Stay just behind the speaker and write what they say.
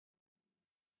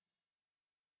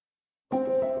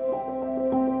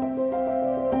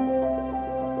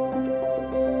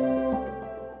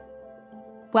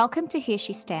Welcome to Here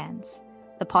She Stands,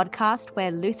 the podcast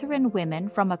where Lutheran women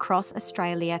from across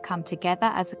Australia come together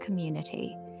as a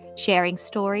community, sharing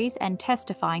stories and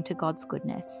testifying to God's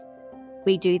goodness.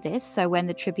 We do this so when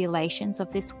the tribulations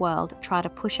of this world try to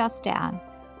push us down,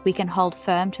 we can hold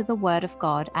firm to the Word of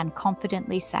God and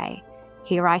confidently say,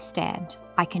 "Here I stand,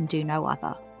 I can do no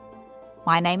other."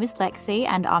 My name is Lexy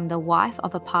and I'm the wife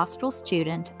of a pastoral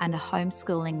student and a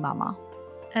homeschooling mama.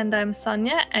 And I'm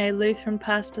Sonia, a Lutheran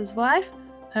pastor's wife,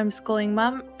 homeschooling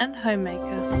mum and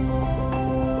homemaker.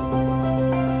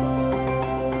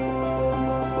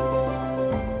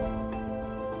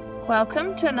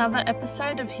 Welcome to another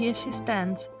episode of Here She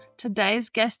Stands. Today's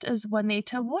guest is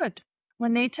Wanita Wood.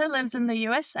 Wanita lives in the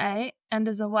USA and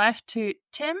is a wife to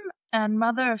Tim and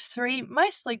mother of three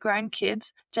mostly grown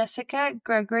kids, Jessica,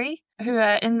 Gregory, who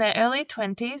are in their early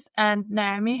 20s, and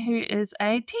Naomi, who is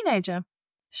a teenager.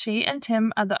 She and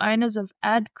Tim are the owners of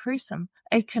Ad Crucem,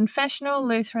 a confessional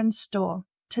Lutheran store.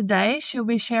 Today, she'll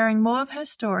be sharing more of her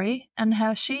story and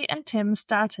how she and Tim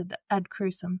started Ad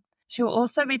Crucem. She'll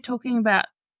also be talking about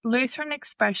Lutheran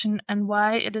expression and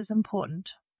why it is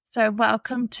important. So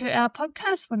welcome to our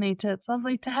podcast, Wanita. It's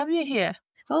lovely to have you here.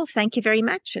 Well, thank you very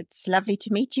much. It's lovely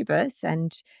to meet you both,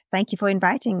 and thank you for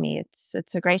inviting me.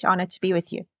 It's a great honor to be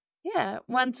with you. Yeah,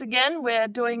 once again, we're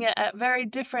doing it at very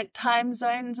different time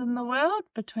zones in the world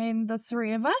between the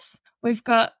three of us. We've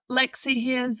got Lexy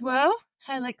here as well.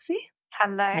 Hi, Lexy.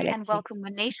 Hello Hi, and Lexi. welcome,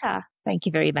 Wanita. Thank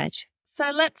you very much. So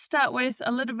let's start with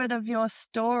a little bit of your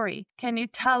story. Can you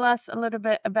tell us a little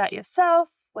bit about yourself,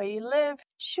 where you live?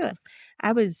 Sure.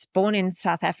 I was born in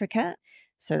South Africa,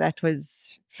 so that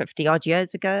was 50 odd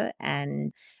years ago,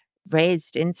 and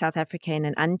raised in South Africa in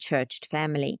an unchurched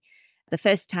family. The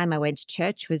first time I went to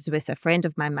church was with a friend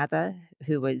of my mother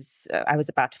I was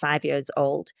about 5 years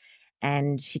old,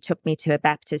 and she took me to a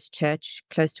Baptist church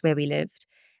close to where we lived.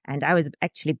 And I was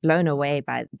actually blown away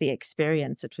by the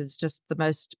experience. It was just the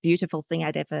most beautiful thing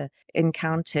I'd ever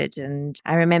encountered. And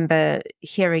I remember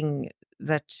hearing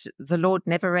that the Lord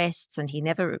never rests and he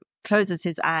never closes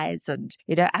his eyes. And,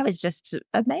 I was just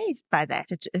amazed by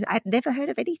that. I'd never heard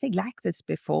of anything like this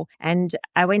before. And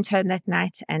I went home that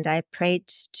night and I prayed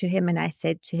to him and I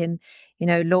said to him,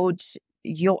 Lord,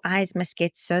 your eyes must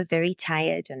get so very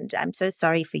tired and I'm so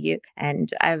sorry for you.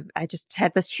 And I just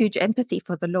had this huge empathy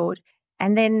for the Lord.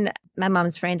 And then my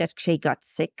mom's friend actually got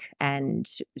sick and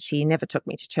she never took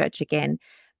me to church again.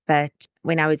 But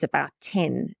when I was about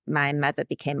 10, my mother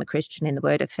became a Christian in the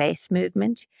Word of Faith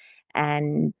movement.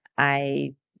 And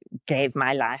I gave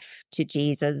my life to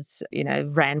Jesus,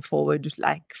 ran forward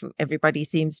like everybody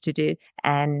seems to do.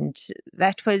 And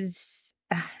it was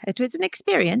an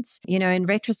experience. In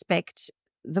retrospect,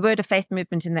 the Word of Faith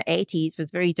movement in the 80s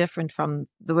was very different from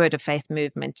the Word of Faith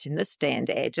movement in this day and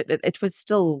age. It was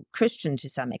still Christian to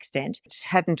some extent. It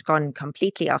hadn't gone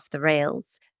completely off the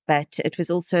rails, but it was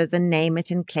also the name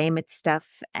it and claim it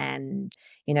stuff. And,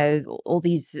 all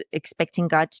these expecting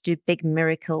God to do big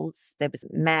miracles. There was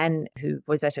a man who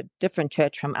was at a different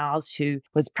church from ours who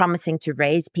was promising to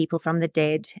raise people from the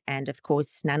dead. And of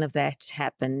course, none of that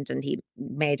happened. And he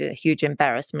made a huge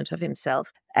embarrassment of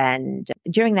himself. And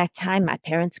during that time, my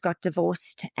parents got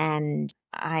divorced and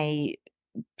I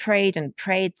prayed and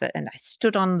I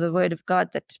stood on the word of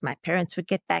God that my parents would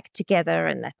get back together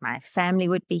and that my family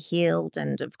would be healed.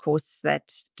 And of course,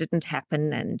 that didn't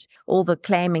happen. And all the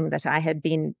claiming that I had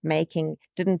been making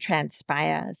didn't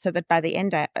transpire. So that by the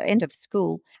end of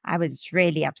school, I was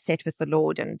really upset with the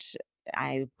Lord. And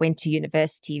I went to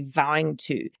university vowing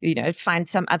to, find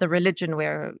some other religion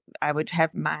where I would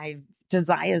have my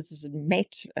desires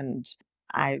met. And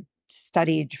I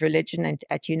studied religion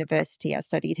at university. I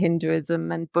studied Hinduism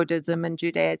and Buddhism and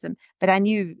Judaism, but I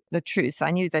knew the truth.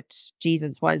 I knew that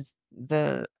Jesus was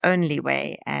the only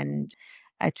way, and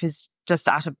it was just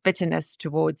out of bitterness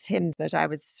towards him that I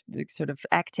was sort of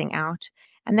acting out.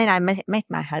 And then I met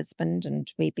my husband and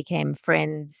we became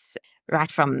friends right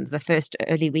from the first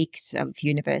early weeks of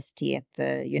university at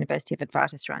the University of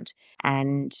Witwatersrand.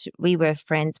 And we were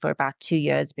friends for about 2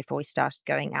 years before we started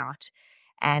going out.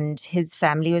 And his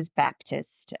family was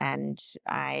Baptist. And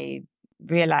I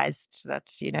realized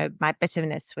that, my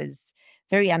bitterness was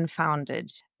very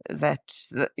unfounded, that,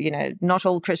 not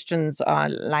all Christians are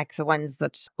like the ones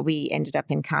that we ended up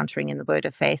encountering in the Word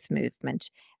of Faith movement.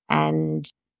 And,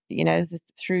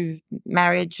 through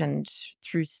marriage and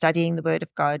through studying the Word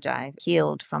of God, I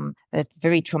healed from the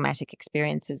very traumatic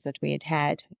experiences that we had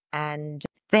had. And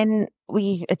then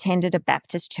we attended a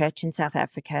Baptist church in South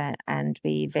Africa and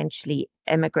we eventually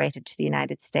emigrated to the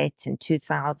United States in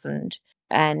 2000.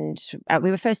 And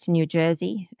we were first in New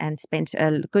Jersey and spent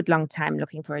a good long time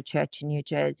looking for a church in New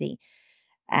Jersey.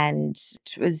 And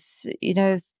it was,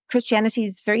 Christianity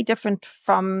is very different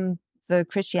from the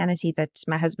Christianity that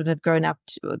my husband had grown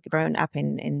up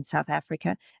in South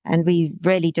Africa. And we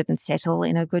really didn't settle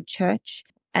in a good church.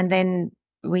 And then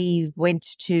we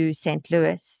went to St.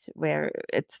 Louis, where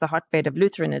it's the hotbed of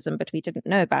Lutheranism, but we didn't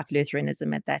know about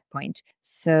Lutheranism at that point.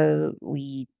 So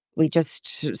we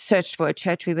just searched for a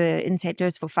church. We were in St.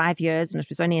 Louis for 5 years, and it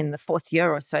was only in the 4th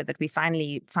year or so that we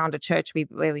finally found a church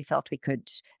where we felt we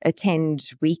could attend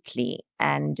weekly.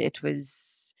 And it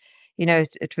was,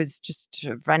 it was just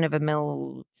a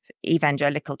run-of-the-mill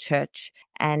evangelical church.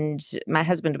 And my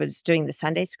husband was doing the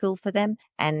Sunday school for them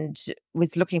and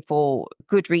was looking for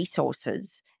good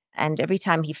resources. And every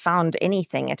time he found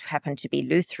anything, it happened to be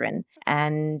Lutheran.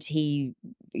 And he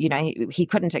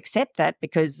couldn't accept that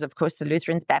because, of course, the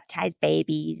Lutherans baptize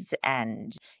babies.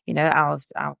 And, our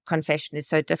confession is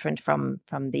so different from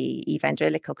the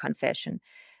evangelical confession.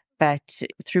 But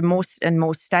through more and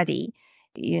more study,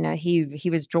 he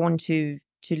was drawn to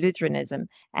Lutheranism.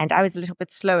 And I was a little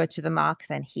bit slower to the mark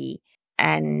than he.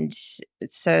 And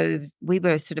so we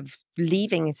were sort of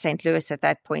leaving St. Louis at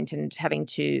that point and having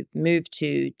to move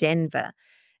to Denver.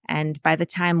 And by the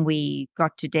time we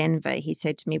got to Denver, he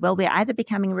said to me, well, we're either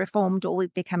becoming Reformed or we're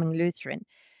becoming Lutheran.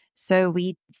 So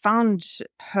we found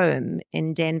home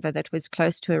in Denver that was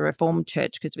close to a Reformed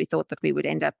church because we thought that we would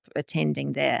end up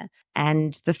attending there.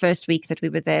 And the first week that we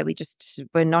were there, we just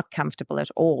were not comfortable at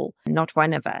all, not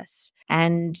one of us.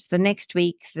 And the next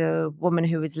week, the woman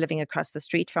who was living across the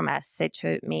street from us said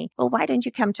to me, well, why don't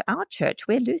you come to our church?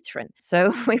 We're Lutheran.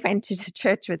 So we went to the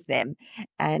church with them,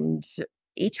 and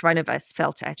each one of us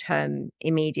felt at home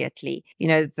immediately.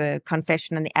 The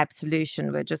confession and the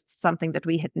absolution were just something that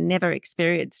we had never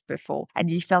experienced before.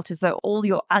 And you felt as though all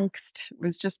your angst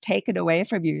was just taken away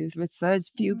from you with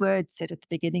those few words said at the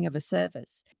beginning of a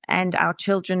service. And our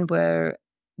children were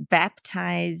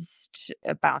baptized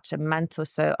about a month or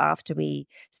so after we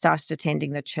started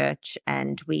attending the church,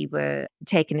 and we were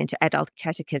taken into adult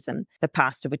catechism. The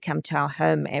pastor would come to our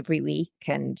home every week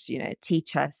and,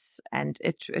 teach us. And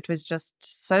it was just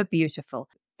so beautiful.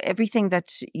 Everything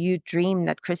that you dream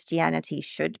that Christianity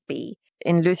should be,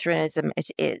 in Lutheranism, it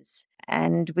is.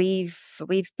 And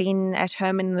we've been at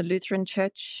home in the Lutheran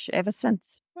church ever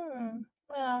since.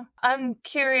 Yeah. I'm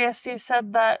curious, you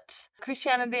said that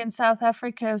Christianity in South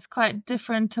Africa is quite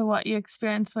different to what you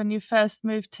experienced when you first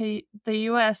moved to the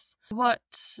US. What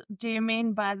do you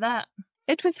mean by that?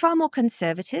 It was far more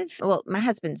conservative. Well, my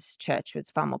husband's church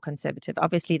was far more conservative.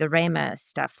 Obviously, the Rhema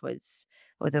stuff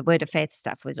or the Word of Faith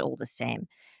stuff was all the same.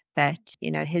 But,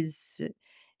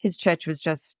 his church was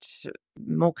just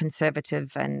more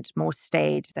conservative and more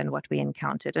staid than what we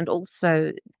encountered. And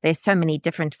also, there's so many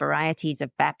different varieties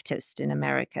of Baptist in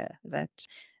America that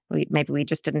maybe we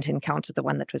just didn't encounter the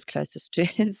one that was closest to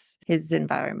his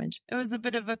environment. It was a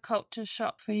bit of a culture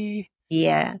shock for you.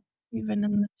 Yeah. Even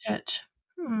in the church.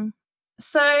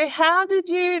 So how did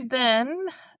you then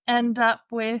end up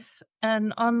with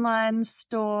an online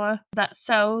store that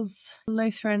sells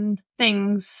Lutheran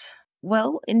things?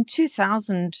 Well, in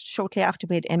 2000, shortly after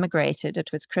we had emigrated,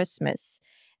 it was Christmas,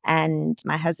 and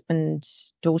my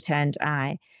husband's daughter and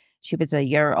I, she was a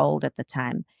year old at the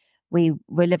time, we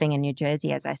were living in New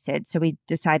Jersey, as I said, so we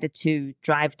decided to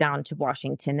drive down to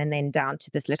Washington and then down to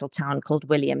this little town called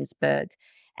Williamsburg,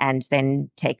 and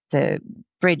then take the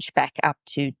bridge back up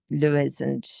to Lewis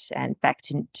and back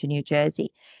to New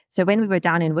Jersey. So when we were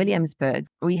down in Williamsburg,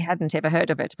 we hadn't ever heard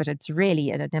of it, but it's really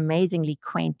an amazingly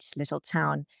quaint little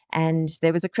town. And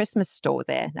there was a Christmas store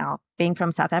there. Now, being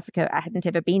from South Africa, I hadn't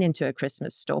ever been into a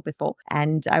Christmas store before,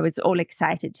 and I was all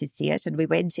excited to see it. And we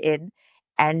went in,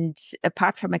 and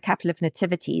apart from a couple of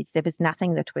nativities, there was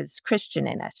nothing that was Christian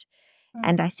in it.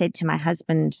 And I said to my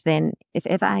husband then, if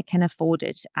ever I can afford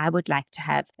it, I would like to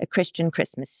have a Christian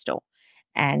Christmas store.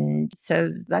 And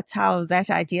so that's how that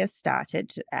idea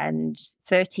started. And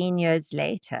 13 years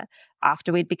later,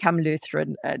 after we'd become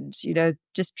Lutheran and,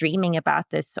 just dreaming about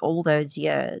this all those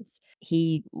years,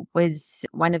 he was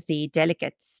one of the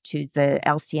delegates to the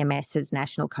LCMS's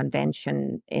National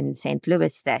Convention in St.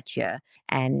 Louis that year.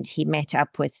 And he met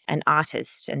up with an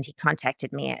artist, and he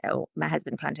contacted me, or my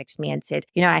husband contacted me and said,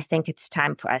 I think it's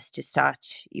time for us to start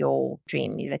your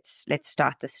dream. Let's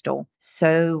start the store.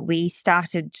 So we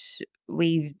struggled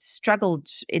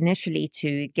initially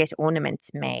to get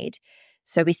ornaments made.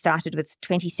 So we started with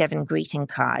 27 greeting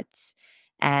cards,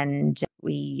 and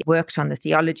we worked on the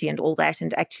theology and all that.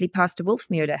 And actually, Pastor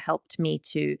Wolfmueller helped me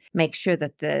to make sure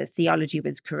that the theology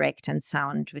was correct and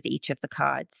sound with each of the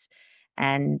cards.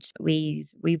 And we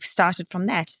started from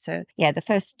that. So, yeah, the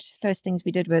first things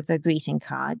we did were the greeting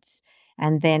cards.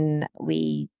 And then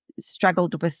we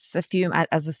struggled with a few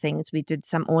other things. We did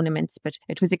some ornaments, but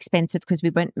it was expensive because we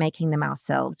weren't making them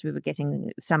ourselves. We were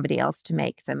getting somebody else to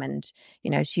make them. And,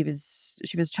 she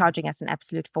was charging us an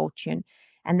absolute fortune.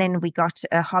 And then we got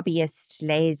a hobbyist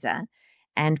laser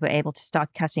and were able to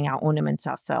start cutting our ornaments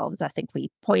ourselves. I think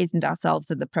we poisoned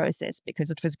ourselves in the process because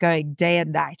it was going day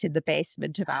and night in the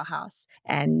basement of our house.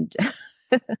 And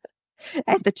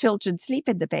and the children sleep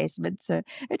in the basement. So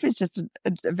it was just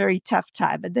a very tough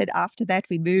time. And then after that,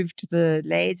 we moved the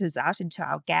lasers out into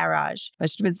our garage,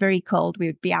 which was very cold. We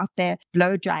would be out there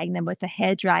blow drying them with a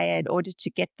hairdryer in order to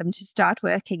get them to start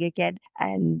working again.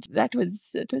 And it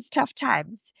was tough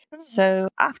times. So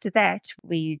after that,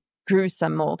 we grew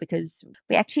some more because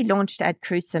we actually launched Ad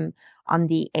Crucem on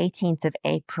the 18th of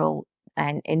April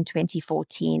and in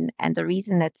 2014. And the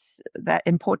reason that's that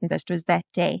important that it was that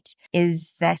date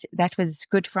is that was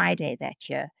Good Friday that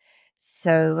year.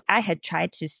 So I had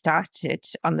tried to start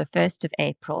it on the 1st of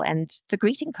April, and the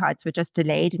greeting cards were just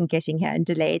delayed in getting here and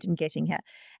delayed in getting here.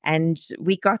 And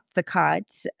we got the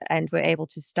cards and were able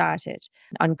to start it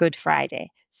on Good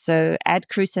Friday. So Ad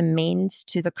Crucem means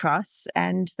to the cross,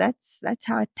 and that's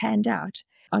how it panned out.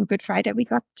 On Good Friday, we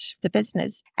got the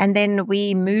business. And then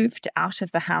we moved out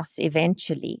of the house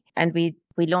eventually. And we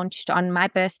launched on my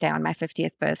birthday, on my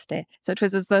 50th birthday. So it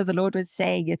was as though the Lord was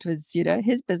saying it was,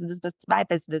 his business, but it's my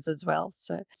business as well.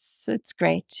 So it's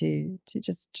great to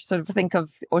just sort of think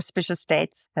of auspicious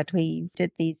dates that we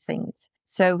did these things.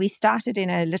 So we started in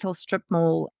a little strip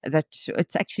mall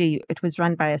it was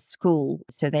run by a school.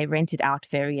 So they rented out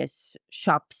various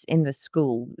shops in the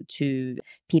school to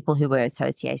people who were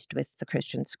associated with the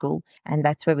Christian school. And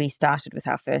that's where we started with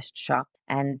our first shop.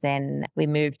 And then we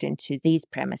moved into these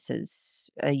premises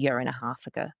a year and a half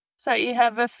ago. So you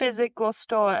have a physical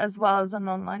store as well as an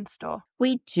online store?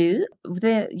 We do.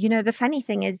 The funny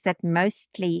thing is that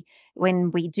mostly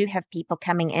when we do have people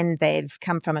coming in, they've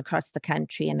come from across the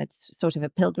country and it's sort of a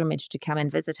pilgrimage to come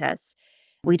and visit us.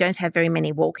 We don't have very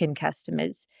many walk-in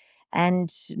customers, and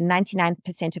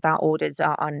 99% of our orders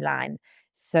are online.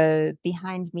 So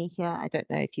behind me here, I don't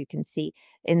know if you can see,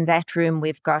 in that room,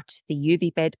 we've got the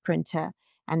UV bed printer.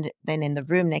 And then in the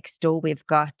room next door, we've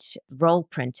got roll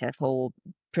printer for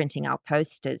printing our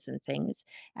posters and things.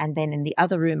 And then in the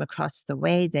other room across the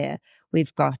way there,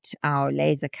 we've got our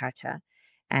laser cutter.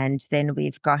 And then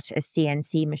we've got a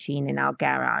CNC machine in our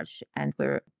garage. And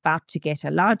we're about to get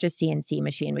a larger CNC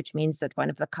machine, which means that one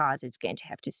of the cars is going to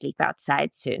have to sleep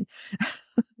outside soon.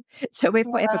 So we're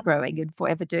forever growing and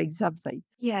forever doing something.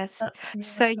 Yes.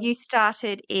 So you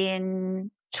started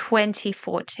in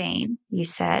 2014, you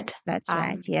said. That's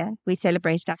right, yeah. We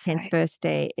celebrated our 10th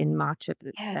birthday in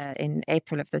in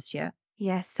April of this year.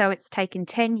 Yes, so it's taken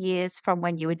 10 years from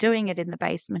when you were doing it in the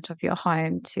basement of your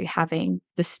home to having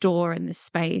the store and the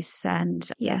space. And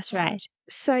yes. That's right.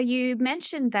 So you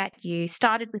mentioned that you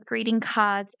started with greeting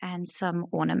cards and some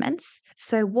ornaments.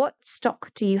 So what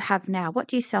stock do you have now? What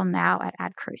do you sell now at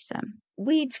Ad Crucem?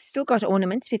 We've still got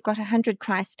ornaments. We've got 100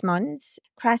 Christmons.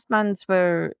 Christmons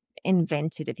were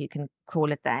invented, if you can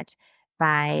call it that,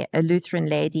 by a Lutheran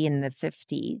lady in the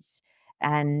 50s.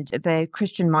 And they're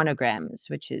Christian monograms,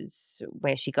 which is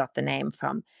where she got the name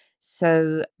from.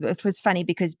 So it was funny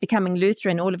because becoming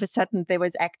Lutheran, all of a sudden there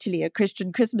was actually a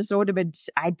Christian Christmas ornament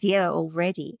idea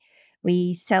already.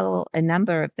 We sell a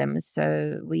number of them.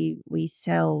 So we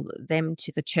sell them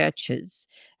to the churches.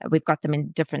 We've got them in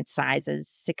different sizes,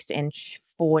 6-inch,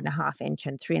 4.5-inch,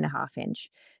 and 3.5-inch.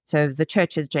 So the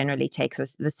churches generally take the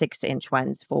 6-inch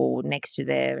ones for next to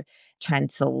their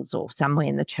chancels or somewhere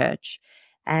in the church.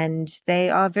 And they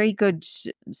are very good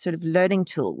sort of learning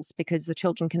tools because the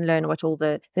children can learn what all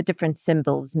the different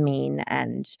symbols mean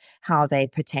and how they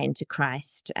pertain to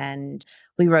Christ. And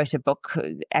we wrote a book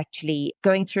actually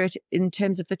going through it in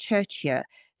terms of the church year.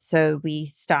 So we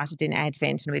started in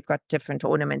Advent and we've got different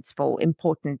ornaments for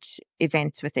important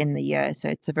events within the year. So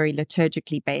it's a very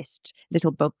liturgically based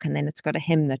little book. And then it's got a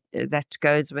hymn that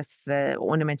goes with the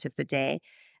ornament of the day.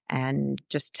 And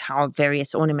just how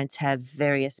various ornaments have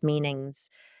various meanings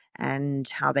and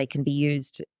how they can be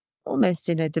used almost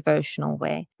in a devotional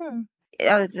way.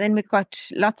 Then we've got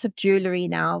lots of jewelry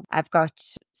now. I've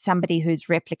got somebody who's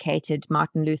replicated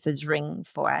Martin Luther's ring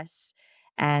for us,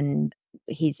 and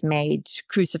he's made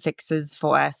crucifixes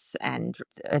for us and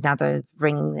another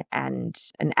ring and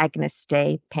an Agnus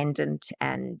Dei pendant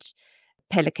and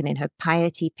Pelican in her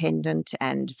piety pendant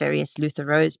and various Luther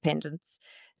Rose pendants.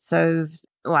 So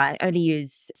I only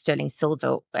use sterling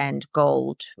silver and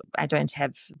gold. I don't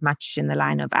have much in the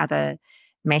line of other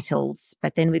metals.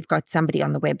 But then we've got somebody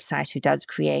on the website who does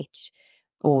create,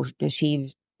 or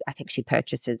I think she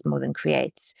purchases more than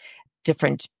creates,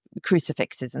 different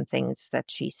crucifixes and things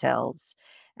that she sells.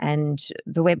 And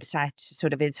the website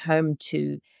sort of is home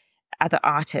to other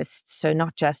artists. So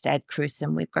not just Ad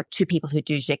Crucem. We've got 2 people who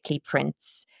do Lexy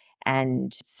prints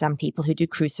and some people who do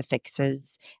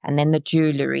crucifixes, and then the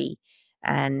jewelry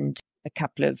and a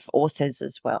couple of authors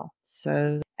as well.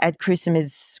 So Ad Crucem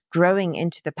is growing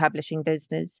into the publishing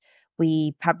business.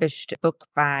 We published a book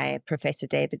by Professor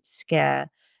David Sker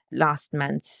last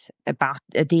month about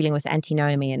dealing with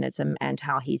antinomianism and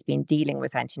how he's been dealing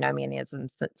with antinomianism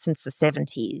since the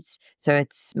 70s. So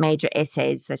it's major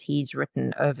essays that he's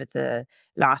written over the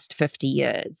last 50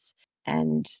 years.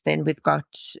 And then we've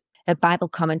got a Bible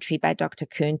commentary by Dr.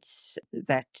 Kuntz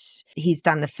that he's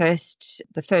done the first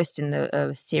in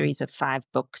the series of 5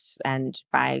 books, and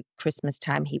by Christmas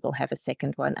time he will have a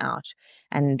second one out,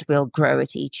 and we'll grow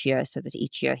it each year so that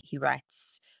each year he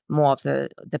writes more of the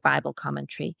Bible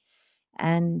commentary.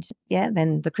 And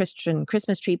then the Christian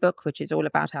Christmas tree book, which is all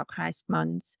about our Christ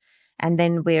months. And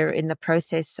then we're in the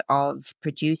process of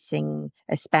producing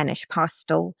a Spanish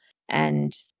pastel,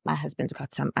 and my husband's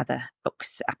got some other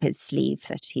books up his sleeve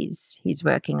that he's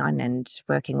working on and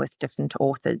working with different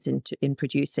authors in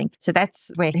producing. So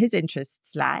that's where his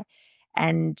interests lie.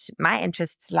 And my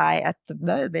interests lie at the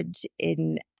moment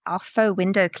in our faux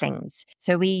window clings.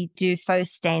 So we do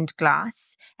faux stained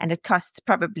glass, and it costs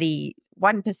probably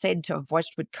 1% of what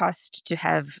it would cost to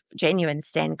have genuine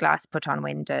stained glass put on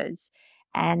windows.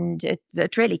 And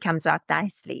it really comes out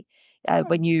nicely.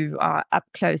 When you are up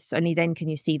close, only then can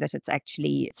you see that it's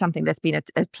actually something that's been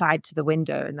applied to the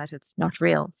window and that it's not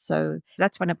real. So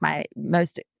that's one of my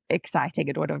most exciting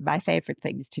and one of my favorite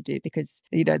things to do, because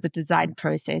the design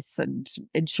process and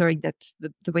ensuring that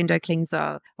the window clings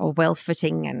are well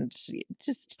fitting, and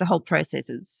just the whole process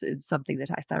is something that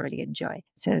I thoroughly enjoy.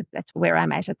 So that's where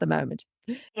I'm at the moment.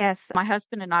 Yes, my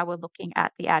husband and I were looking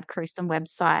at the Ad Crucem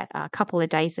website a couple of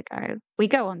days ago. We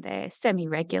go on there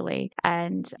semi-regularly,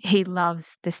 and he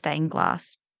loves the stained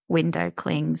glass window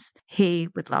clings. He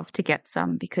would love to get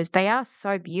some because they are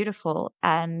so beautiful,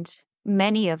 and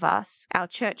many of us, our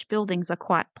church buildings are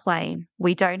quite plain.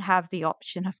 We don't have the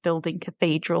option of building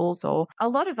cathedrals, or a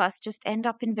lot of us just end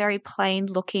up in very plain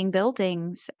looking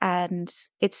buildings. And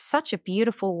it's such a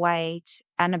beautiful way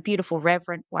and a beautiful,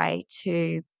 reverent way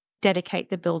to dedicate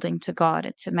the building to God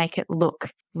and to make it look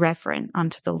reverent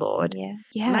unto the Lord.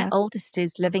 Yeah. My oldest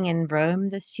is living in Rome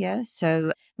this year.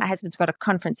 So my husband's got a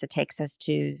conference that takes us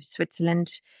to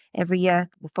Switzerland every year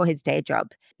for his day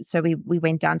job. So we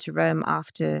went down to Rome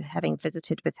after having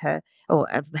visited with her, or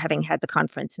having had the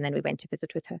conference, and then we went to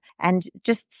visit with her. And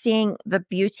just seeing the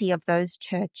beauty of those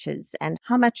churches and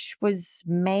how much was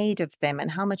made of them and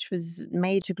how much was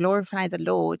made to glorify the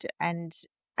Lord. And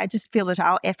I just feel that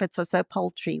our efforts are so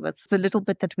paltry with the little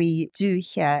bit that we do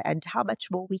here, and how much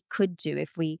more we could do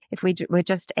if we were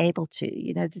just able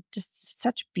to, just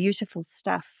such beautiful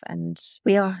stuff. And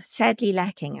we are sadly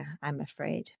lacking, I'm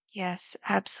afraid. Yes,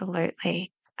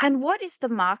 absolutely. And what is the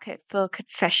market for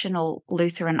confessional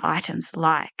Lutheran items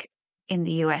like in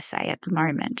the USA at the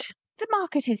moment? The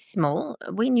market is small.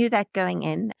 We knew that going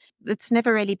in. It's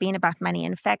never really been about money.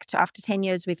 In fact, after 10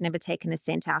 years, we've never taken a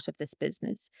cent out of this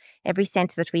business. Every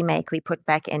cent that we make, we put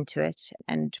back into it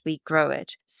and we grow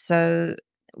it. So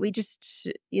we just,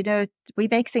 we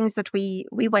make things that we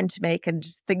want to make, and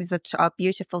things that are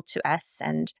beautiful to us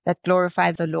and that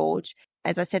glorify the Lord.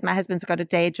 As I said, my husband's got a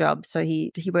day job, so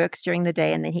he works during the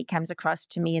day, and then he comes across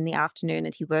to me in the afternoon,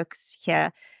 and he works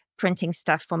here printing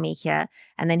stuff for me here,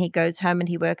 and then he goes home and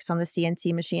he works on the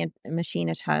CNC machine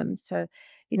at home. So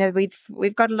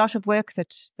we've got a lot of work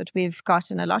that we've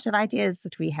got, and a lot of ideas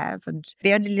that we have, and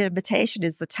the only limitation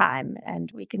is the time,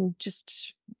 and we can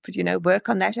just work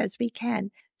on that as we can.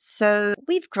 So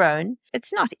we've grown.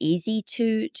 It's not easy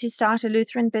to start a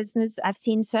Lutheran business. I've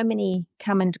seen so many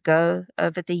come and go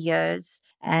over the years,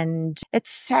 and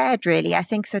it's sad, really. I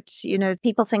think that,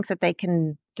 people think that they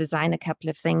can design a couple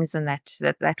of things and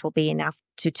that will be enough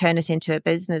to turn it into a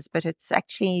business, but it's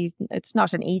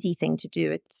not an easy thing to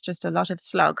do. It's just a lot of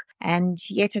slog, and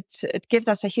yet it gives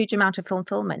us a huge amount of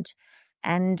fulfillment.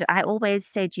 And I always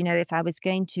said, if I was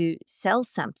going to sell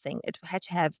something, it had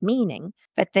to have meaning.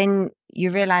 But then you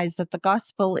realize that the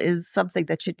gospel is something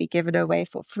that should be given away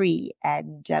for free,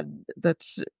 and that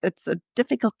it's a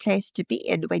difficult place to be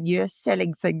in when you're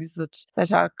selling things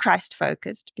that are Christ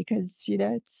focused, because,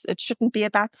 it shouldn't be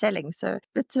about selling. So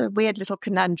it's a weird little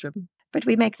conundrum, but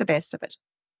we make the best of it.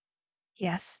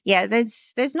 Yes. Yeah,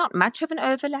 there's not much of an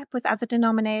overlap with other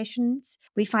denominations.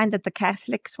 We find that the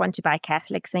Catholics want to buy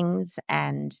Catholic things,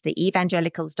 and the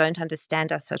evangelicals don't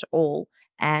understand us at all.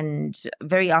 And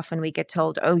very often we get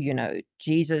told, oh,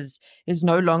 Jesus is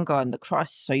no longer on the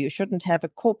cross, so you shouldn't have a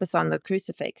corpus on the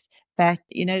crucifix. But,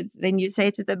 then you say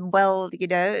to them, well,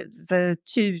 the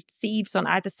two thieves on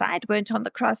either side weren't on the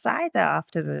cross either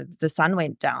after the sun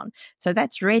went down. So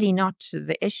that's really not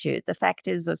the issue. The fact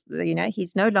is,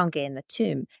 he's no longer in the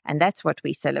tomb, and that's what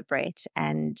we celebrate.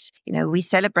 And, we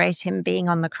celebrate him being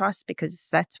on the cross because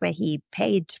that's where he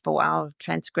paid for our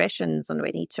transgressions and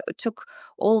when he took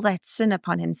all that sin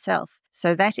upon himself.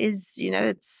 So that is,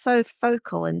 it's so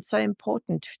focal and so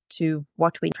important to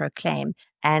what we proclaim.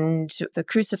 And the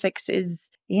crucifix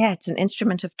is, it's an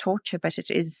instrument of torture, but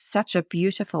it is such a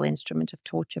beautiful instrument of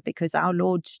torture because our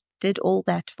Lord did all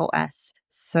that for us.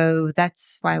 So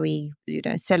that's why we,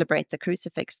 celebrate the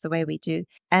crucifix the way we do.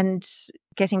 And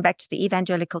getting back to the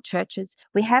evangelical churches,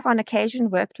 we have on occasion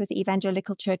worked with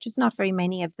evangelical churches, not very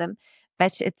many of them,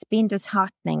 but it's been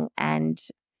disheartening. And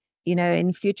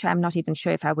in future, I'm not even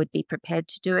sure if I would be prepared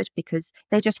to do it because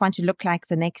they just want to look like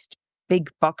the next big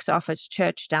box office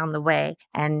church down the way.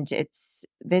 And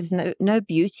there's no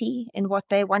beauty in what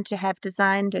they want to have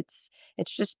designed. It's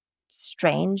just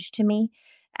strange to me.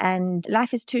 And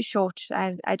life is too short.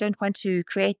 I don't want to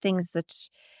create things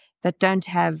that don't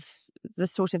have the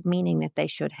sort of meaning that they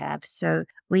should have. So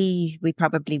we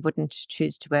probably wouldn't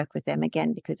choose to work with them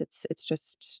again because it's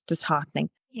just disheartening.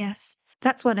 Yes.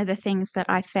 That's one of the things that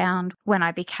I found when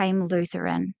I became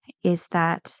Lutheran is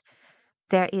that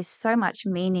there is so much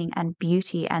meaning and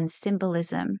beauty and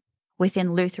symbolism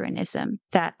within Lutheranism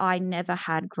that I never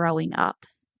had growing up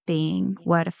being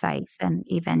Word of Faith and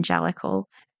evangelical.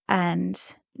 And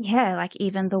like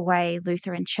even the way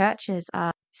Lutheran churches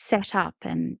are set up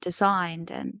and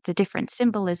designed and the different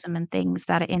symbolism and things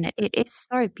that are in it, it is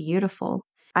so beautiful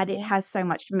and it has so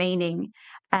much meaning.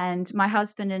 And my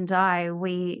husband and I,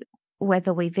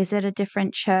 whether we visit a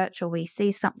different church or we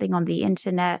see something on the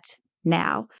internet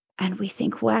now, and we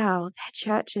think, wow, their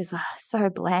churches are so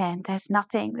bland. There's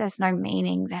nothing, there's no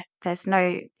meaning.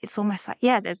 It's almost like,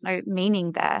 there's no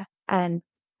meaning there. And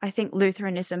I think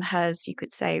Lutheranism has, you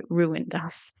could say, ruined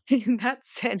us in that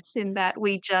sense, in that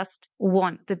we just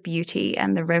want the beauty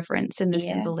and the reverence and the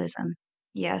symbolism.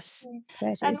 Yes.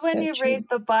 And when you read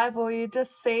the Bible, you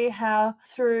just see how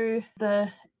through the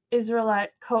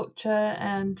Israelite culture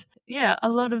and a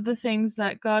lot of the things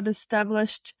that God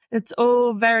established, it's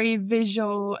all very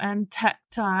visual and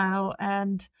tactile,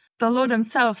 and the Lord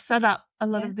himself set up a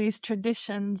lot of these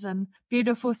traditions and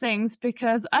beautiful things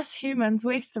because us humans,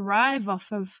 we thrive off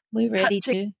of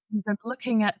touching things and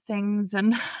looking at things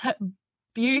and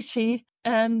beauty.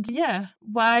 And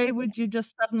why would you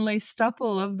just suddenly stop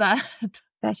all of that?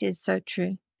 That is so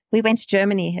true. We went to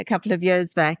Germany a couple of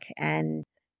years back and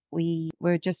we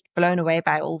were just blown away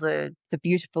by all the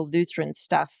beautiful Lutheran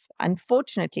stuff.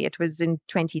 Unfortunately, it was in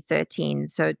 2013,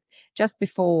 so just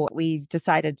before we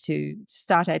decided to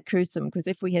start Ad Crucem, because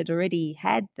if we had already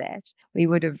had that, we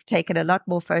would have taken a lot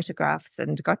more photographs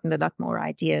and gotten a lot more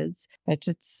ideas. But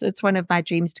it's one of my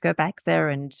dreams to go back there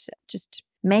and just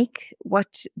make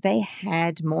what they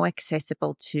had more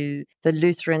accessible to the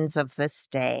Lutherans of this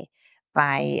day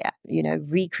by,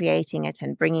 recreating it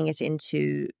and bringing it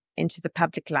into the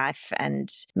public life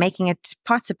and making it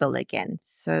possible again.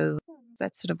 So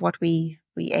that's sort of what we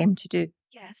aim to do.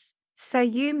 Yes. So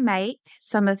you make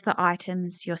some of the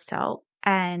items yourself,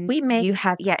 and we make you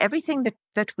have everything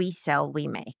that we sell, we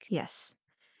make. Yes.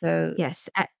 So yes,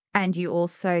 and you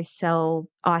also sell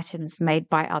items made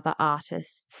by other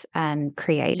artists and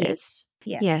creators.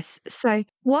 Yes. So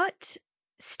what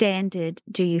standard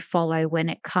do you follow when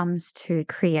it comes to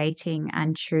creating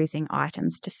and choosing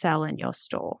items to sell in your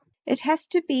store? It has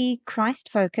to be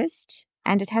Christ-focused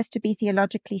and it has to be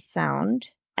theologically sound.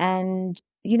 And,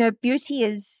 beauty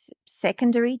is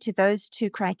secondary to those two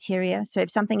criteria. So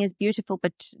if something is beautiful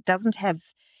but doesn't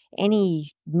have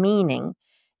any meaning,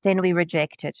 then we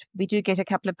reject it. We do get a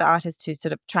couple of the artists who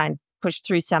sort of try and push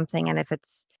through something. And if it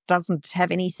doesn't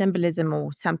have any symbolism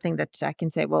or something that I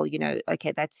can say, well,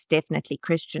 okay, that's definitely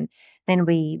Christian, then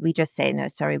we just say, no,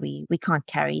 sorry, we can't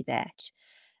carry that.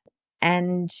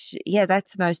 And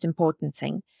that's the most important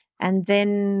thing. And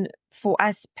then for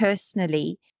us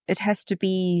personally, it has to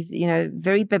be,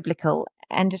 very biblical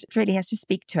and it really has to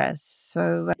speak to us.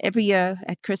 So every year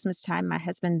at Christmas time, my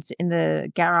husband's in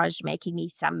the garage making me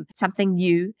something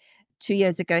new. 2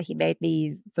 years ago, he made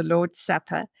me the Lord's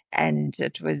Supper, and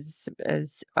it was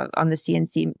on the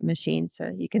CNC machine.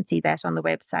 So you can see that on the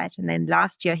website. And then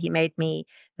last year, he made me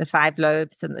the 5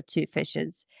 loaves and the 2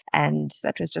 fishes. And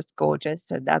that was just gorgeous.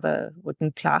 Another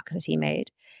wooden plaque that he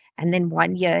made. And then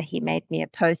one year, he made me a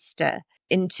poster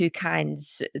in two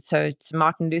kinds. So it's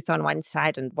Martin Luther on one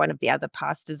side and one of the other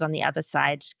pastors on the other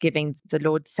side giving the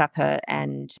Lord's Supper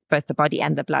and both the body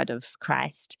and the blood of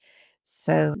Christ.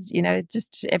 So,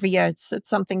 just every year it's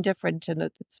something different, and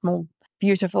it's more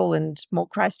beautiful and more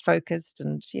Christ-focused,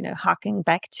 and, harking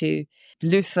back to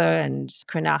Luther and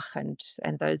Cranach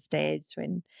and those days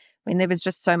when there was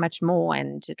just so much more,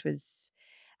 and it was,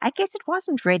 I guess it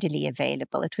wasn't readily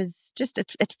available. It was just,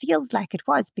 it feels like it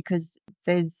was because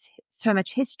there's so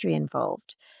much history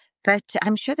involved. But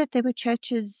I'm sure that there were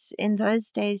churches in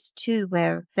those days too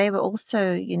where they were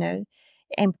also,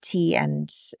 empty and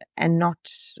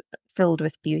not filled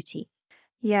with beauty.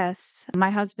 Yes. My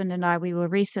husband and I, we were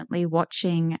recently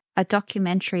watching a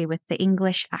documentary with the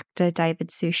English actor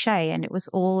David Suchet, and it was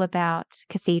all about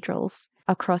cathedrals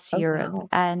across Europe. Wow.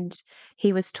 And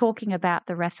he was talking about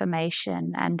the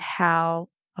Reformation and how,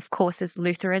 of course, as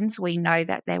Lutherans, we know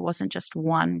that there wasn't just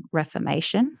one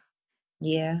Reformation.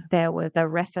 Yeah. There were the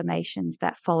Reformations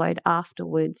that followed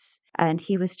afterwards. And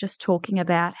he was just talking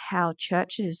about how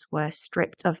churches were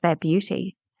stripped of their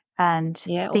beauty and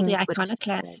all the things were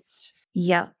iconoclasts.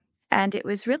 Yeah. And it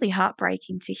was really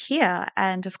heartbreaking to hear.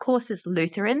 And of course, as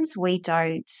Lutherans, we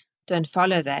don't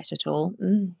follow that at all.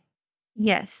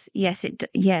 Yes.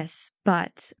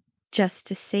 But just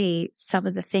to see some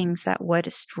of the things that were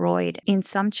destroyed in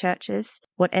some churches,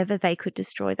 whatever they could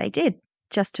destroy, they did,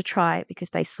 just to try it,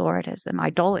 because they saw it as an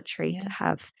idolatry to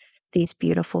have these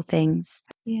beautiful things.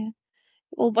 Yeah.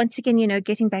 Well, once again,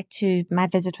 getting back to my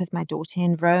visit with my daughter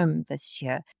in Rome this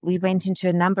year, we went into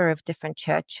a number of different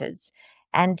churches,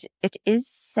 and it is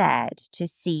sad to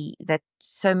see that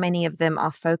so many of them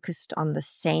are focused on the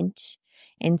saint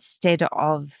instead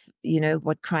of,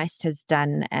 what Christ has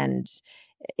done and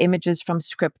images from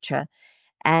Scripture.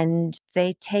 And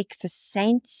they take the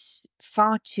saints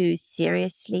far too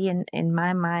seriously, in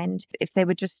my mind. If they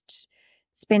would just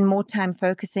spend more time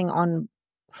focusing on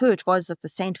who it was that the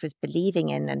saint was believing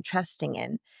in and trusting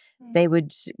in, they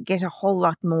would get a whole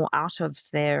lot more out of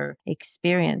their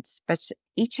experience. But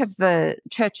each of the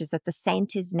churches that the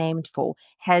saint is named for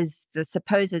has the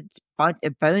supposed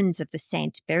bones of the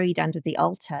saint buried under the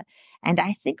altar. And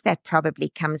I think that probably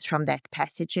comes from that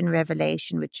passage in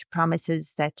Revelation, which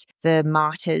promises that the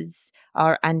martyrs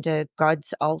are under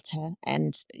God's altar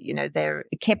and, they're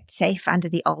kept safe under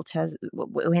the altar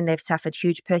when they've suffered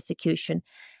huge persecution.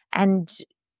 And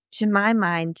to my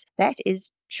mind, that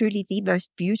is truly the most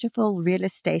beautiful real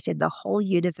estate in the whole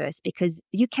universe, because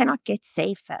you cannot get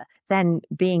safer than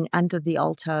being under the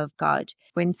altar of God.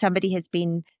 When somebody has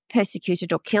been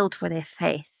persecuted or killed for their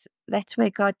faith, that's where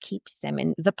God keeps them,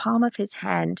 in the palm of his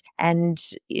hand. And,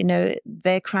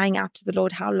 they're crying out to the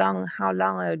Lord, how long,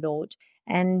 O Lord?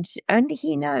 And only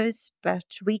he knows, but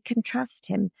we can trust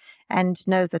him and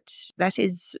know that that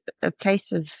is a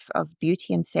place of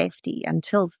beauty and safety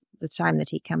until the time that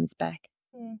he comes back.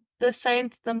 The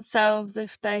saints themselves,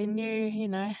 if they knew,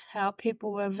 how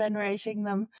people were venerating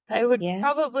them, they would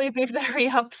probably be very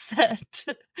upset.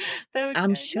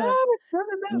 I'm sure.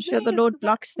 I'm sure the Lord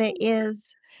blocks their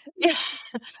ears. Yeah.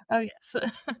 Oh, yes.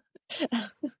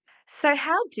 So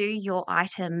how do your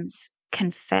items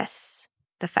confess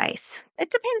the faith?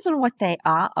 It depends on what they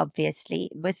are,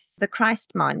 obviously. With the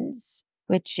Christmons,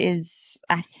 which is,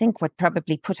 I think, what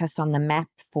probably put us on the map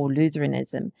for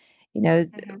Lutheranism.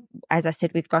 As I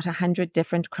said, we've got 100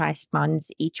 different Christmons.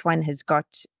 Each one has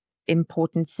got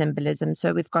important symbolism.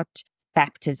 So we've got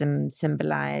baptism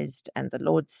symbolized and the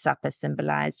Lord's Supper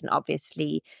symbolized, and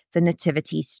obviously the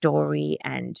nativity story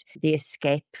and the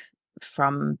escape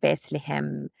from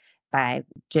Bethlehem by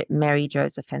Mary,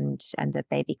 Joseph, and the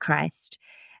baby Christ.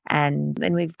 And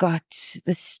then we've got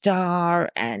the star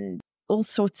and all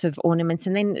sorts of ornaments.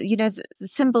 And then, the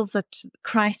symbols that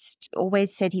Christ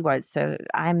always said he was. So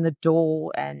I'm the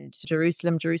door, and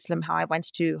Jerusalem, Jerusalem, how I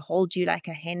want to hold you like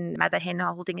a hen, mother hen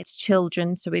holding its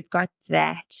children. So we've got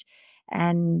that.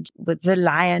 And with the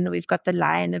lion, we've got the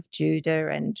Lion of Judah,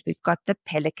 and we've got the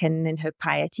pelican in her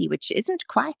piety, which isn't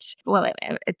quite, well,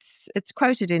 it's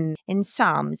quoted in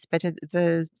Psalms, but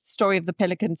the story of the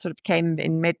pelican sort of came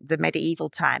in the medieval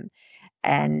time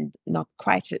and not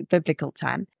quite a biblical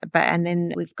time. And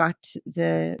then we've got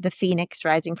the phoenix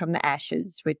rising from the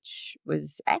ashes, which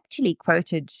was actually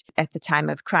quoted at the time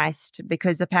of Christ,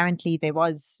 because apparently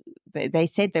they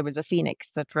said there was a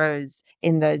phoenix that rose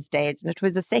in those days, and it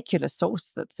was a secular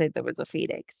source that said there was a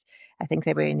phoenix. I think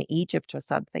they were in Egypt or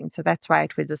something, so that's why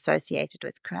it was associated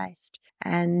with Christ.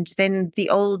 And then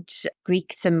the old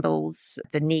Greek symbols,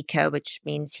 the Nika, which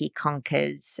means he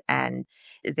conquers, and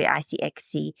the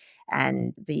ICXC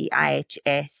and the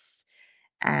IHS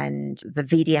and the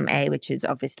VDMA, which is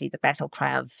obviously the battle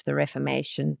cry of the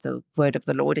Reformation, the word of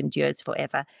the Lord endures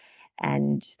forever.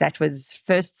 And that was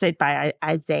first said by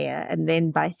Isaiah and then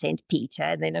by St. Peter,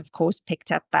 and then, of course,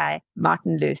 picked up by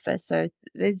Martin Luther. So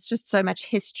there's just so much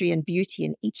history and beauty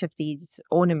in each of these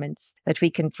ornaments that we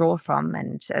can draw from.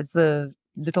 And as the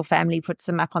little family puts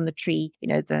them up on the tree,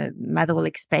 the mother will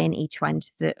explain each one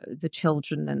to the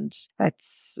children. And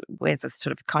that's where the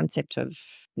sort of concept of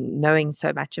knowing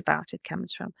so much about it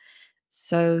comes from.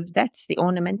 So that's the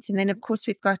ornaments. And then, of course,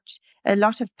 we've got a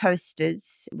lot of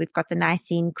posters. We've got the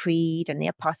Nicene Creed and the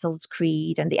Apostles'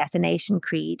 Creed and the Athanasian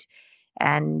Creed.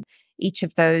 And each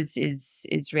of those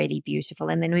is really beautiful.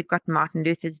 And then we've got Martin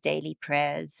Luther's daily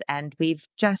prayers. And we've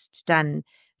just done,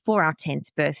 for our 10th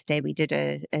birthday, we did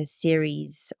a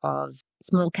series of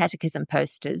small catechism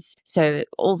posters. So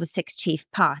all the 6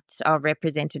 chief parts are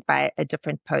represented by a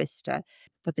different poster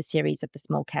for the series of the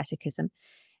small catechism.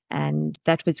 And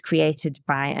that was created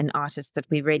by an artist that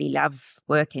we really love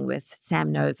working with, Sam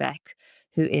Novak,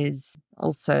 who is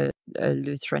also a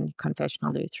Lutheran,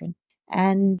 confessional Lutheran.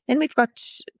 And then we've got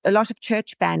a lot of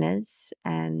church banners,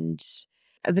 and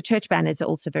the church banners are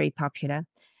also very popular.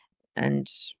 And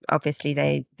obviously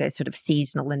they're sort of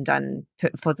seasonal and done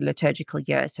for the liturgical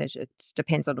year. So it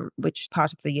depends on which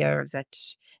part of the year that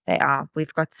they are.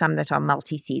 We've got some that are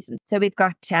multi-season. So we've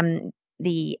got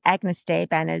the Agnus Dei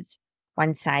banners.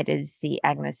 One side is the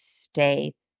Agnus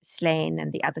Dei slain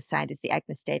and the other side is the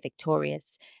Agnus Dei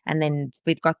victorious. And then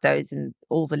we've got those in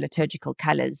all the liturgical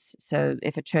colors. So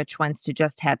if a church wants to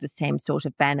just have the same sort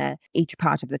of banner each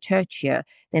part of the church year,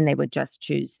 then they would just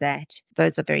choose that.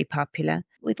 Those are very popular.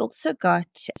 We've also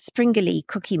got springly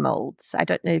cookie molds. I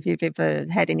don't know if you've ever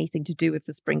had anything to do with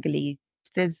the springly.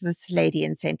 There's this lady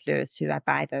in St. Louis who I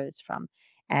buy those from.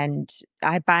 And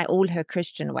I buy all her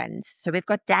Christian ones. So we've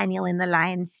got Daniel in the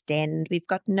lion's den. We've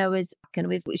got Noah's Ark,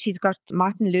 and she's got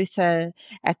Martin Luther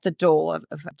at the door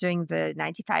of doing the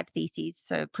 95 Theses.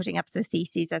 So putting up the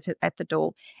theses at the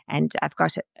door. And I've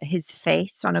got his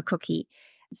face on a cookie.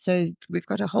 So we've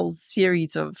got a whole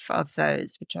series of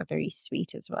those, which are very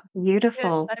sweet as well.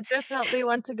 Beautiful. Yes, I definitely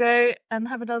want to go and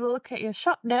have another look at your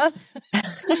shop now.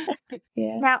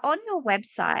 Yeah. Now, on your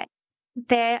website,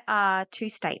 there are 2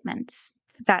 statements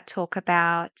that talk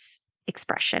about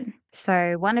expression.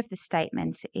 So one of the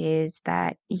statements is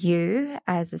that you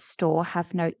as a store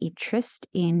have no interest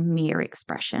in mere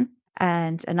expression.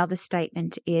 And another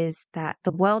statement is that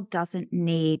the world doesn't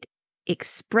need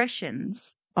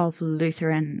expressions of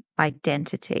Lutheran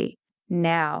identity.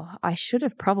 Now, I should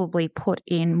have probably put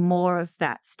in more of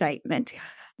that statement.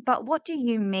 But what do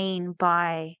you mean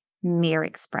by mere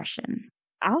expression?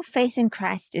 Our faith in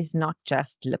Christ is not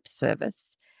just lip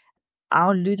service.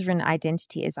 Our Lutheran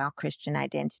identity is our Christian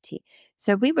identity.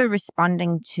 So we were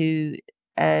responding to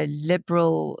a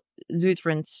liberal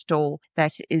Lutheran store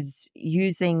that is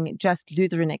using just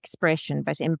Lutheran expression,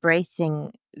 but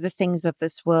embracing the things of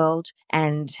this world.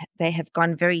 And they have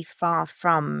gone very far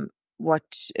from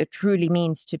what it truly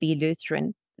means to be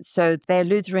Lutheran. So they're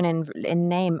Lutheran in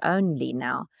name only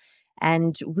now.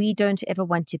 And we don't ever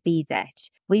want to be that.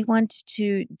 We want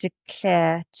to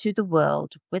declare to the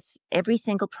world with every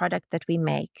single product that we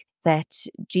make that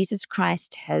Jesus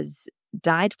Christ has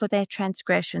died for their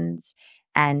transgressions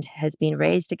and has been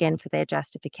raised again for their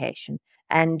justification.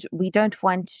 And we don't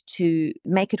want to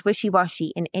make it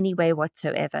wishy-washy in any way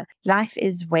whatsoever. Life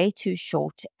is way too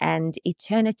short and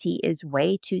eternity is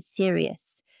way too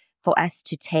serious for us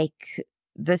to take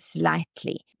this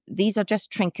lightly. These are just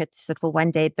trinkets that will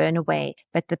one day burn away,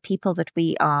 but the people that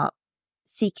we are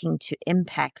seeking to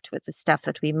impact with the stuff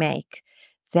that we make,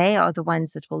 they are the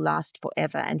ones that will last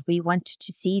forever. And we want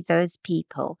to see those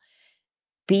people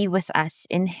be with us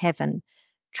in heaven,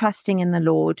 trusting in the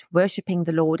Lord, worshiping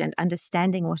the Lord, and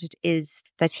understanding what it is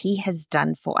that He has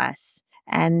done for us.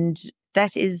 And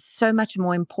that is so much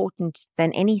more important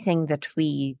than anything that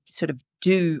we sort of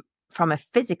do from a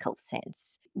physical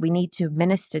sense. We need to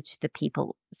minister to the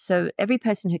people. So every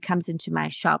person who comes into my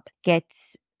shop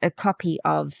gets a copy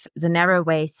of The Narrow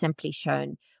Way Simply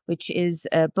Shown, which is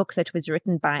a book that was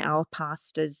written by our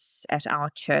pastors at our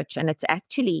church. And it's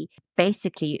actually,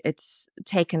 basically, it's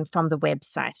taken from the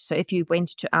website. So if you went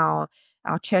to our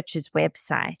church's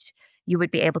website, you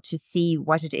would be able to see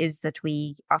what it is that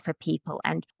we offer people.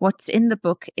 And what's in the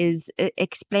book is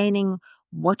explaining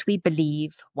what we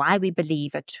believe, why we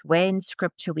believe it, where in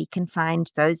Scripture we can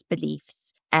find those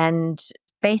beliefs. And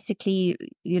basically,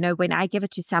 when I give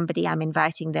it to somebody, I'm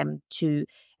inviting them to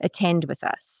attend with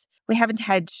us. we haven't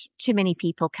had too many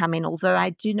people come in, although I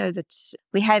do know that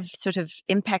we have sort of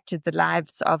impacted the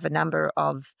lives of a number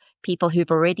of people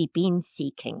who've already been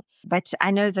seeking. But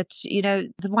I know that,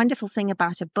 the wonderful thing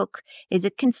about a book is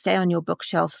it can stay on your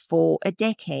bookshelf for a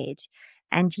decade.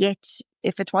 And yet,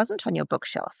 if it wasn't on your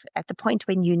bookshelf, at the point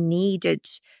when you needed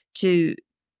to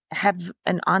have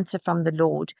an answer from the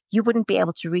Lord, you wouldn't be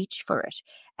able to reach for it.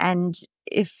 And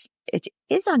if it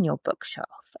is on your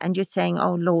bookshelf and you're saying,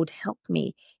 oh, Lord, help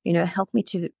me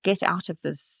to get out of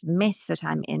this mess that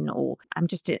I'm in, or I'm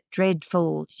just a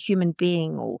dreadful human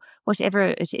being, or whatever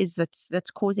it is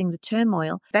that's causing the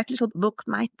turmoil, that little book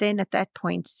might then at that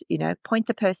point, point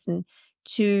the person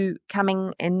to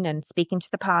coming in and speaking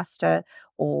to the pastor,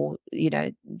 or,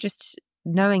 just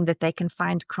knowing that they can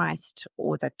find Christ,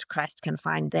 or that Christ can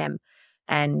find them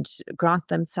and grant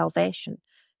them salvation.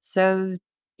 So,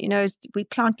 we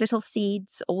plant little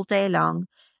seeds all day long,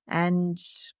 and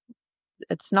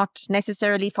it's not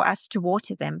necessarily for us to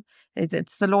water them.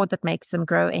 It's the Lord that makes them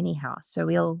grow anyhow. So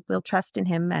we'll trust in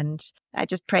him. And I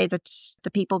just pray that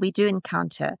the people we do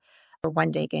encounter are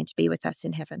one day going to be with us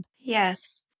in heaven.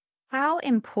 Yes. How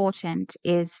important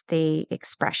is the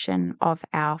expression of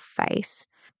our faith?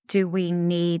 Do we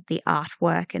need the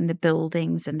artwork and the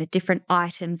buildings and the different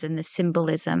items and the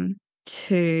symbolism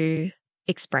to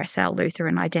express our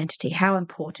Lutheran identity? How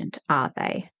important are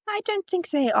they? I don't think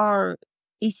they are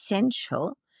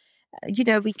essential.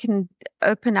 We can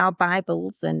open our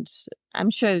Bibles, and I'm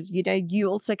sure, you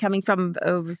also coming from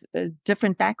a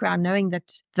different background, knowing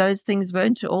that those things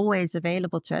weren't always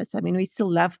available to us. I mean, we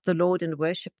still love the Lord and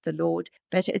worship the Lord,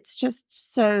 but it's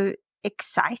just so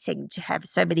exciting to have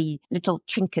so many little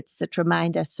trinkets that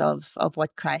remind us of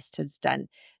what Christ has done.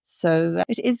 So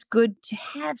it is good to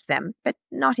have them, but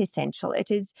not essential. It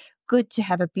is good to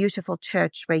have a beautiful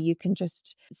church where you can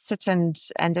just sit and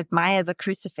admire the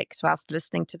crucifix whilst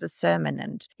listening to the sermon.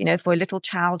 And, for a little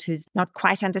child who's not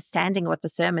quite understanding what the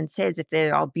sermon says, if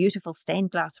there are beautiful stained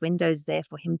glass windows there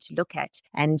for him to look at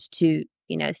and to,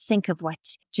 think of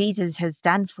what Jesus has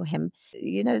done for him,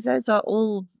 those are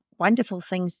all wonderful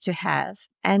things to have.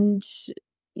 And,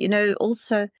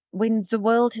 also when the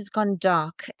world has gone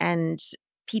dark and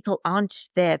people aren't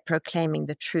there proclaiming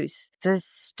the truth, the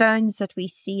stones that we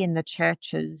see in the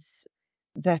churches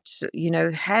that,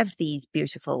 have these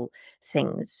beautiful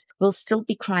things will still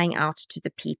be crying out to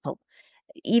the people.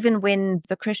 Even when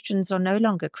the Christians are no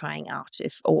longer crying out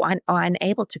or are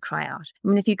unable to cry out. I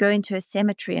mean, if you go into a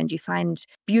cemetery and you find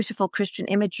beautiful Christian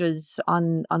images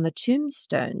on the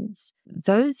tombstones,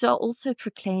 those are also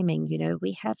proclaiming,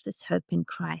 we have this hope in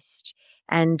Christ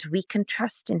and we can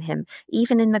trust in him.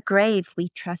 Even in the grave, we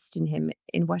trust in him,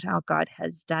 in what our God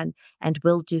has done and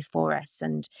will do for us.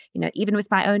 And, even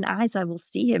with my own eyes, I will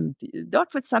see him,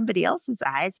 not with somebody else's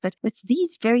eyes, but with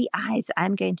these very eyes,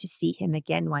 I'm going to see him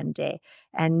again one day.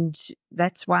 And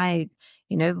that's why,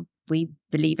 we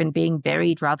believe in being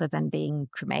buried rather than being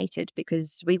cremated,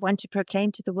 because we want to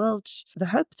proclaim to the world the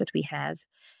hope that we have.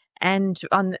 And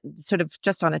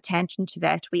just on a tangent to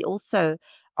that, we also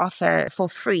offer for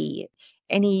free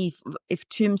if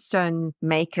tombstone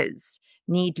makers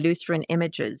need Lutheran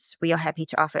images, we are happy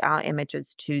to offer our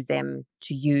images to them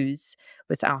to use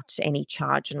without any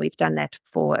charge. And we've done that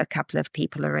for a couple of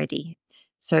people already.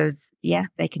 So,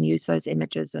 they can use those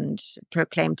images and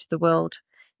proclaim to the world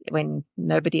when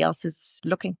nobody else is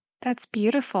looking. That's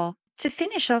beautiful. To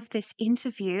finish off this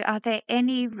interview, are there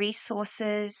any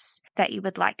resources that you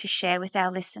would like to share with our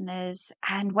listeners,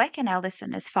 and where can our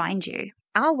listeners find you?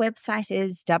 Our website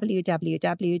is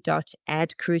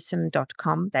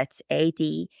www.adcrucem.com. That's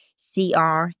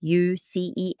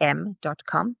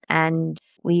ADCRUCEM.com. And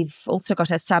we've also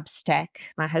got a Substack.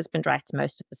 My husband writes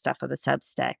most of the stuff for the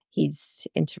Substack. He's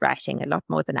into writing a lot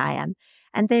more than I am.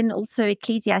 And then also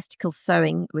Ecclesiastical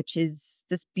Sewing, which is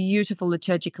this beautiful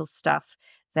liturgical stuff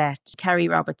that Carrie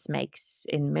Roberts makes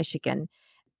in Michigan.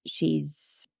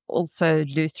 She's also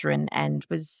Lutheran and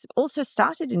was also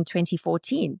started in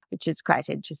 2014, which is quite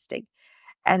interesting.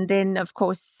 And then, of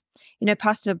course,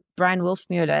 Pastor Bryan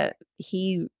Wolfmueller,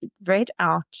 he read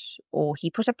out, or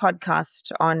he put a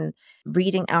podcast on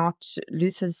reading out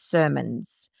Luther's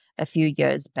sermons a few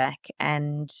years back.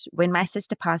 And when my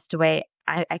sister passed away,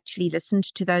 I actually listened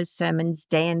to those sermons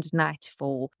day and night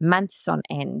for months on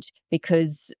end,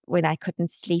 because when I couldn't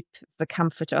sleep, the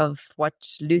comfort of what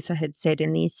Luther had said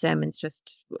in these sermons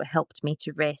just helped me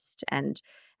to rest. And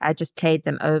I just played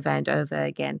them over and over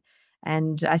again.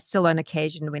 And I still, on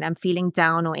occasion, when I'm feeling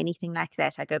down or anything like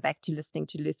that, I go back to listening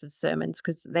to Luther's sermons,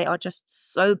 because they are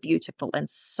just so beautiful and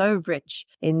so rich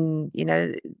in,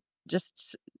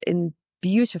 just in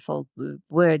beautiful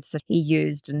words that he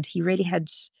used. And he really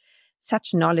had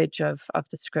such knowledge of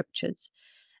the scriptures.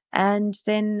 And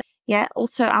then,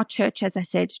 also our church, as I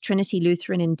said, Trinity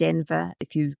Lutheran in Denver.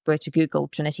 If you were to Google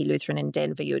Trinity Lutheran in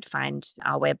Denver, you would find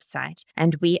our website.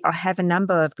 And we have a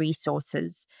number of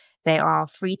resources. They are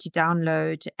free to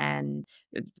download, and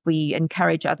we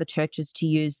encourage other churches to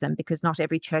use them because not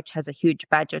every church has a huge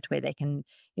budget where they can,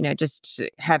 just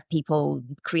have people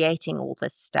creating all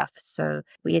this stuff. So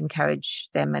we encourage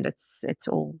them, and it's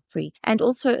all free. And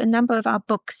also a number of our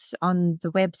books on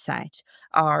the website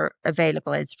are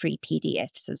available as free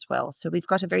PDFs as well. So we've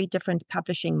got a very different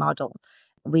publishing model.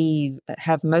 We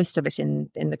have most of it in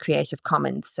the Creative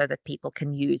Commons so that people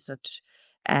can use it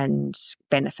and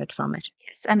benefit from it.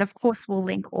 Yes, and of course we'll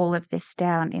link all of this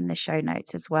down in the show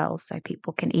notes as well, so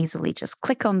people can easily just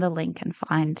click on the link and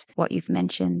find what you've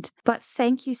mentioned. But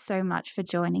thank you so much for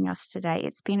joining us today.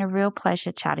 It's been a real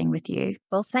pleasure chatting with you.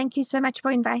 Well, thank you so much for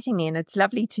inviting me, and it's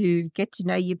lovely to get to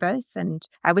know you both, and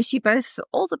I wish you both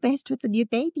all the best with the new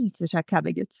babies that are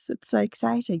coming. It's so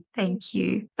exciting. Thank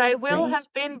you. They will have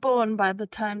been born by the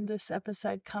time this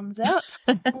episode comes out.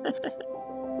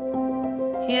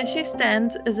 Here She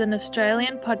Stands is an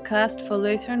Australian podcast for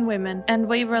Lutheran women, and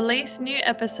we release new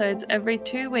episodes every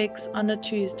 2 weeks on a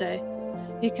Tuesday.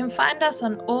 You can find us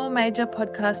on all major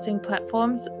podcasting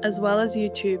platforms as well as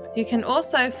YouTube. You can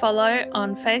also follow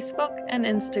on Facebook and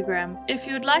Instagram. If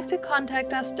you would like to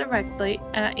contact us directly,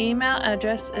 our email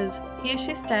address is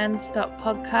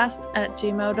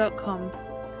hereshestands.podcast@gmail.com.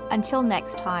 Until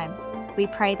next time, we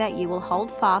pray that you will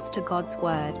hold fast to God's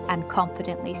word and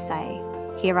confidently say,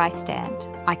 "Here I stand,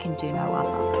 I can do no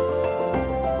other."